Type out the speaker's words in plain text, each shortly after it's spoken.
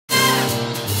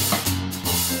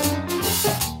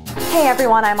Hey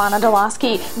everyone, I'm Anna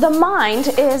Dolosky. The mind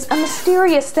is a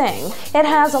mysterious thing. It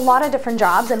has a lot of different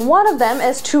jobs, and one of them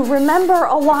is to remember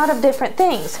a lot of different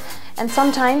things. And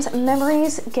sometimes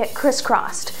memories get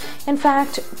crisscrossed. In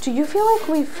fact, do you feel like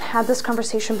we've had this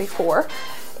conversation before?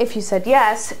 If you said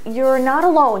yes, you're not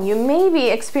alone. You may be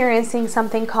experiencing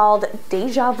something called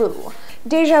déjà vu.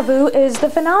 Déjà vu is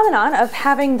the phenomenon of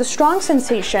having the strong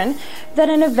sensation that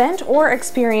an event or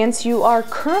experience you are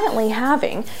currently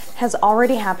having has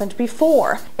already happened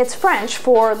before. It's French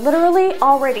for literally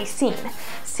already seen.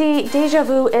 See, déjà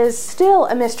vu is still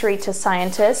a mystery to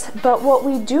scientists, but what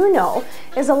we do know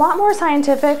is a lot more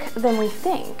scientific than we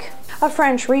think. A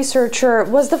French researcher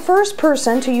was the first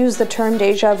person to use the term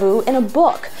déjà vu in a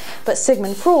book, but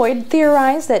Sigmund Freud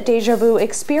theorized that déjà vu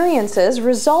experiences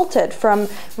resulted from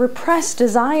repressed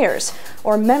desires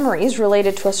or memories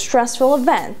related to a stressful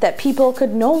event that people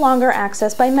could no longer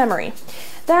access by memory.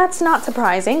 That's not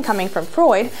surprising, coming from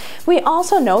Freud. We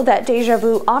also know that déjà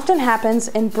vu often happens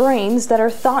in brains that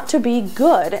are thought to be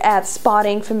good at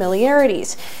spotting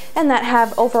familiarities and that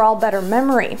have overall better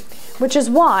memory, which is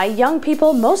why young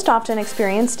people most often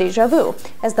experience déjà vu.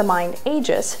 As the mind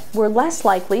ages, we're less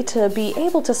likely to be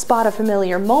able to spot a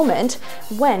familiar moment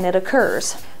when it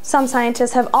occurs. Some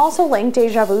scientists have also linked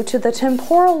déjà vu to the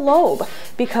temporal lobe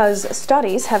because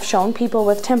studies have shown people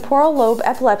with temporal lobe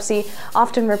epilepsy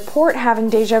often report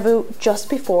having déjà vu just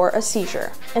before a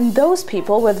seizure. In those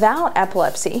people without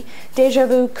epilepsy, déjà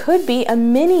vu could be a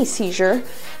mini seizure,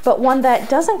 but one that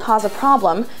doesn't cause a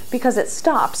problem because it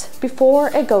stops before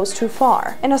it goes too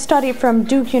far. In a study from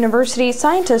Duke University,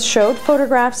 scientists showed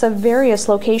photographs of various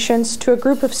locations to a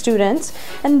group of students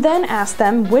and then asked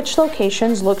them which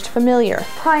locations looked familiar.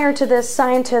 Prior to this,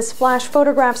 scientists flashed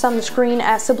photographs on the screen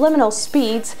at subliminal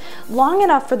speeds, long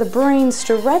enough for the brains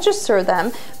to register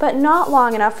them, but not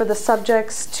long enough for the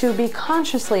subjects to be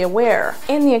consciously aware.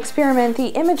 In the experiment,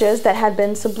 the images that had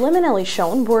been subliminally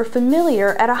shown were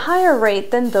familiar at a higher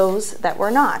rate than those that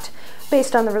were not.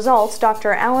 Based on the results,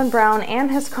 Dr. Alan Brown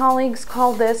and his colleagues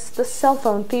call this the cell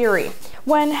phone theory.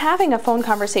 When having a phone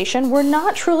conversation, we're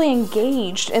not truly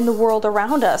engaged in the world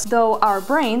around us, though our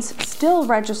brains still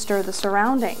register the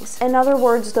surroundings. In other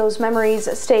words, those memories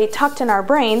stay tucked in our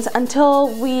brains until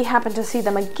we happen to see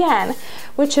them again,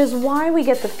 which is why we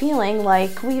get the feeling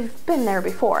like we've been there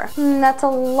before. That's a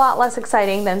lot less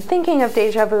exciting than thinking of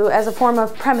déjà vu as a form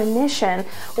of premonition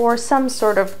or some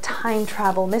sort of time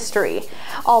travel mystery.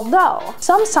 Although,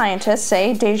 some scientists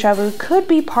say déjà vu could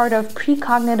be part of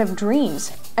precognitive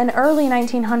dreams. An early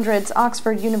 1900s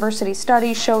Oxford University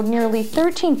study showed nearly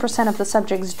 13% of the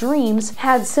subjects' dreams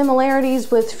had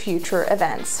similarities with future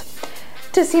events.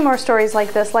 To see more stories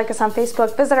like this, like us on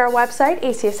Facebook, visit our website,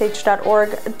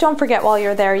 acsh.org. Don't forget, while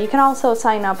you're there, you can also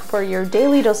sign up for your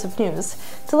daily dose of news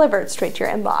delivered straight to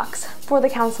your inbox. For the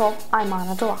Council, I'm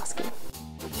Anna Dolosky.